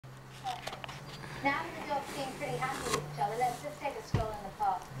Now the dogs seem pretty happy with each other. Let's just take a stroll in the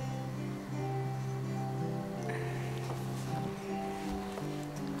park.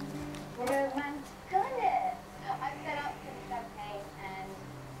 Oh my goodness! I've set up some champagne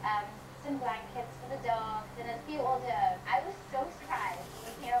and some blankets for the dogs and a few hors d'oeuvres. I was so surprised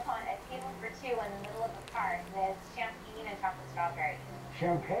when we came upon a table for two in the middle of the park with champagne and chocolate strawberries.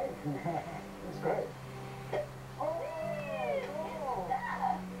 Champagne? That's great. Oh,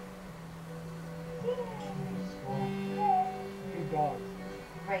 Good dogs.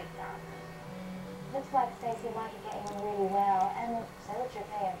 great dogs. Looks like Stacy and Mike are getting on really well, and so are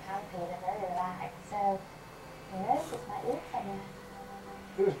Tripay and Pampy. They're very relaxed, so who knows, this might lead somewhere.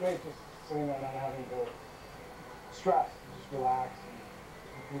 It was great just sitting there not having to stress, just relax and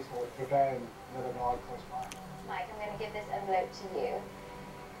be peaceful with Tripay and another dog close by. Mike, I'm going to give this envelope to you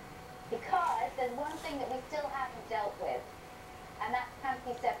because there's one thing that we still haven't dealt with, and that's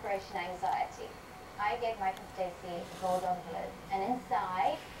Pampy's separation anxiety. I gave Mike and Stacy a gold envelope, and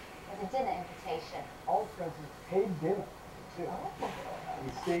inside was a dinner invitation. All expenses paid dinner, too. Oh.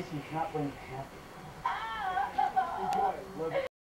 And Stacy cannot bring Pampy. Ah! Enjoy it. Love it.